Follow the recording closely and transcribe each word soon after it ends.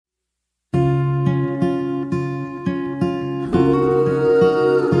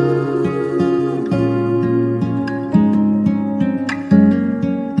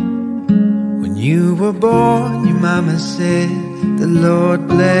born, your mama said, the Lord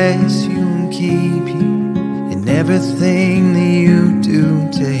bless you and keep you. In everything that you do,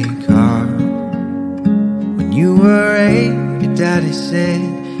 take heart. When you were 8, your daddy said,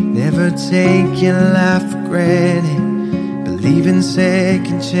 never take your life for granted. Believe in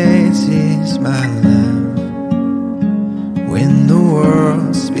second chances, my love. When the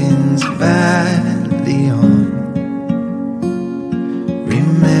world spins madly on,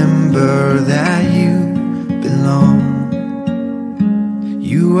 remember that you belong.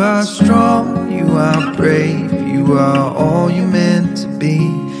 You are strong, you are brave, you are all you're meant to be.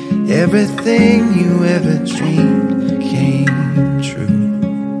 Everything you ever dreamed came true.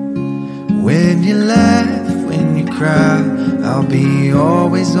 When you laugh, when you cry, I'll be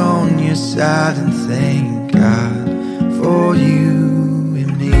always on your side, and thank God for you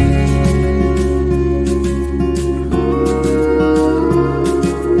and me.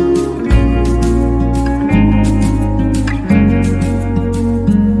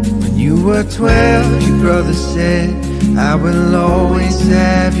 When you were 12, your brother said, I will always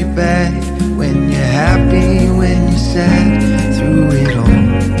have your back. When you're happy, when you're sad, through it all.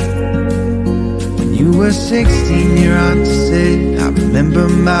 When you were 16, your auntie said, I remember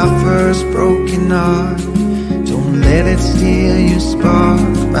my first broken heart. Don't let it steal your spark,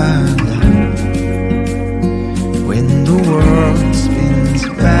 my love. When the world spins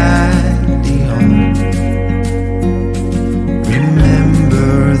badly on,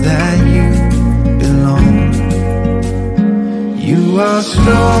 remember that you belong. You are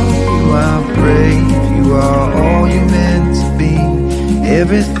strong, you are brave, you are all you're meant to be.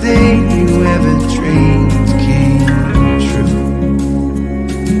 Everything you ever dreamed came true.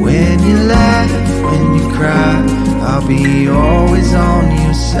 When you laugh, when you cry, I'll be always on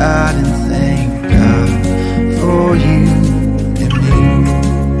your side, and thank God for you and me.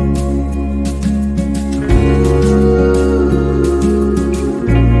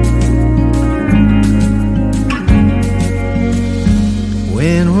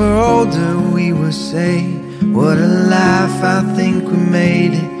 When we're older, we will say, what a life, I think we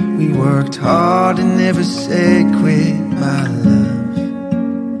made it. We worked hard and never said quit, my love.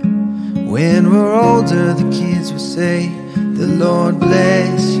 When we're older, the kids will say, the Lord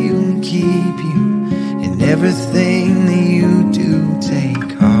bless you and keep you. In everything that you do,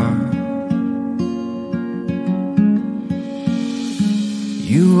 take heart.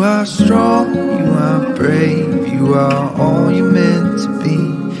 You are strong, you are brave, you are all you're meant to be.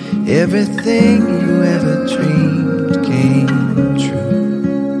 Everything you ever dreamed came true.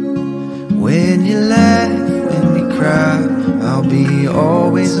 When you laugh, when we cry, I'll be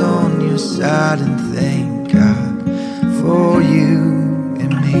always on your side, and thank God for you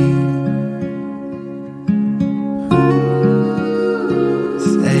and me.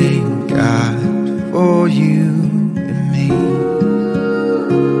 Thank God for you and me.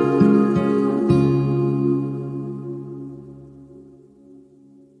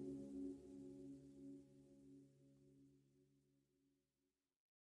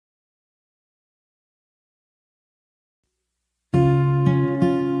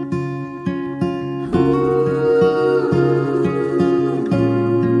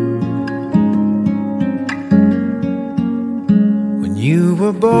 You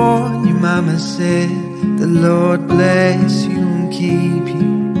were born, your mama said, the Lord bless you and keep you.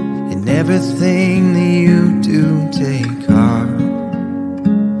 In everything that you do, take heart.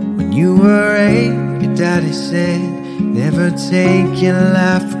 When you were 8, your daddy said, never take your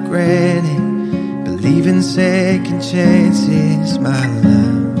life for granted. Believe in second chances, my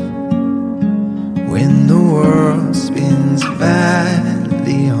love. When the world spins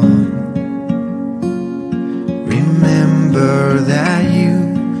madly on, remember that you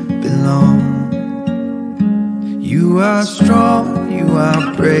belong. You are strong, you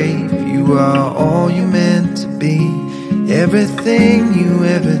are brave, you are all you're meant to be. Everything you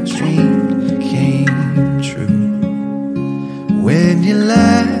ever dreamed came true. When you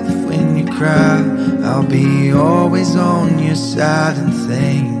laugh, when you cry, I'll be always on your side, and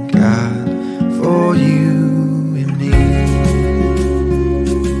thank God for you and me.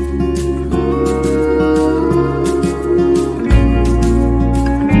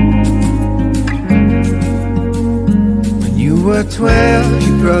 You were 12,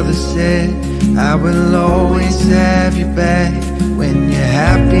 your brother said, I will always have your back. When you're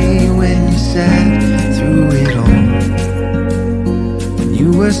happy, when you're sad, through it all. When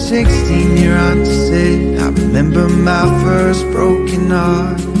you were 16, your auntie said, I remember my first broken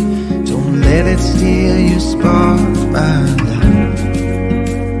heart. Don't let it steal your spark, my love.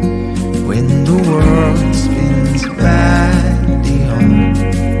 When the world spins badly on,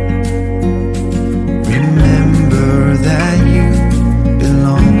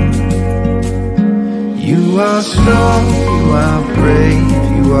 are strong, you are brave,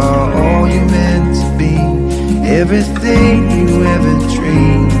 you are all you're meant to be. Everything you ever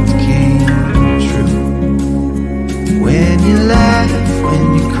dreamed came true. When you laugh, when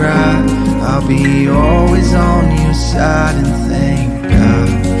you cry, I'll be always on your side, and thank God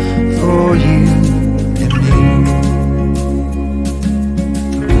for you and me.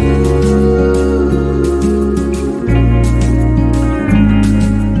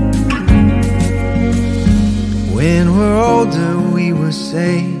 When we're older we will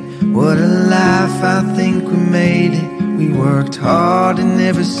say, what a life, I think we made it. We worked hard and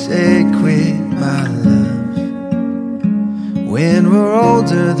never said quit, my love. When we're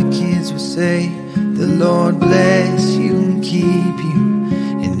older the kids will say, the Lord bless you and keep you.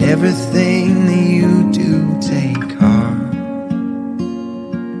 In everything that you do, take heart.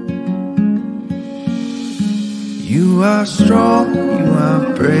 You are strong, you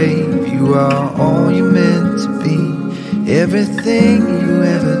are brave, you are all you're meant to be. Everything you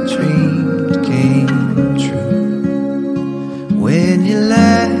ever dreamed came true. When you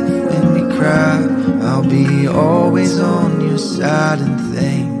laugh, when you cry, I'll be always on your side, and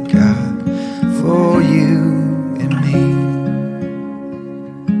thank God for you and me.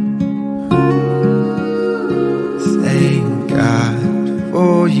 Thank God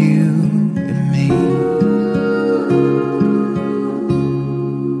for you and me.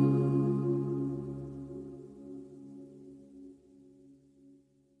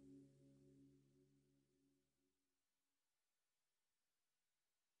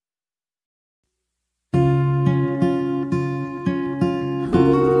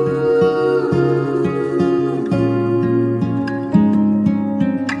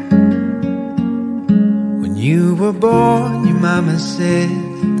 You were born, your mama said,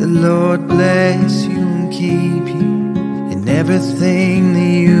 the Lord bless you and keep you. In everything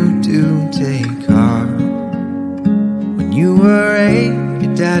that you do, take heart. When you were 8,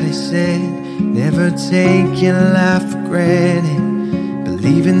 your daddy said, never take your life for granted.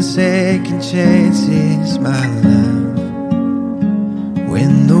 Believe in second chances, my love.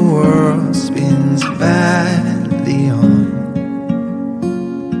 When the world spins madly on,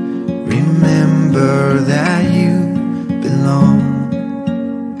 remember that you belong.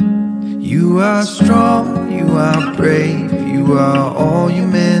 You are strong, you are brave, you are all you're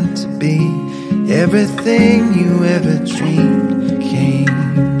meant to be. Everything you ever dreamed came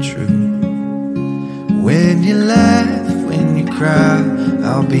true. When you laugh, when you cry,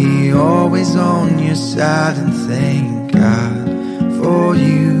 I'll be always on your side, and thank God for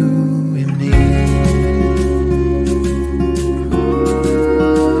you and me.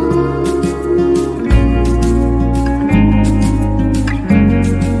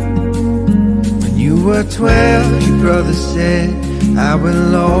 You were 12, your brother said, I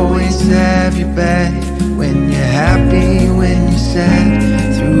will always have your back. When you're happy, when you're sad,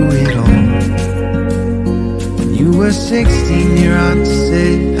 through it all. When you were 16, your aunt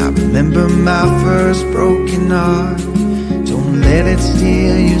said, I remember my first broken heart. Don't let it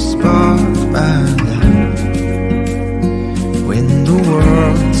steal your spark, my love. When the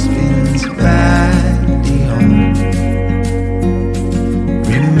world spins badly on,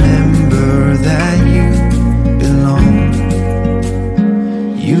 remember that you belong.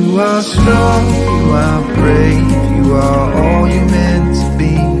 You are strong, you are brave, you are all you're meant to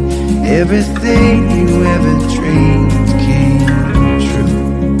be. Everything you ever dreamed came true.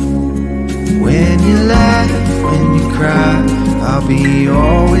 When you laugh, when you cry, I'll be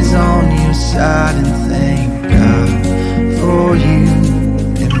always on your side, and thank God for you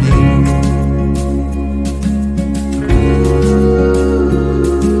and me.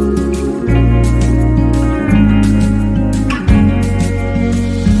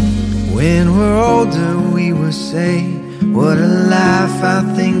 When we're older we will say, what a life, I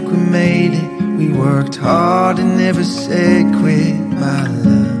think we made it. We worked hard and never said quit, my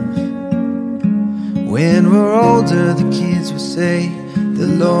love. When we're older the kids will say, the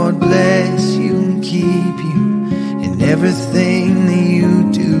Lord bless you and keep you. In everything that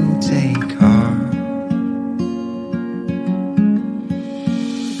you do, take heart.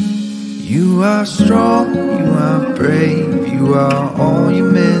 You are strong, you are brave, you are all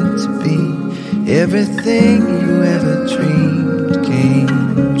you're meant to be. Everything you ever dreamed came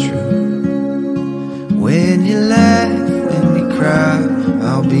true. When you laugh, when you cry,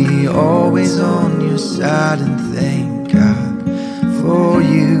 I'll be always on your side, and thank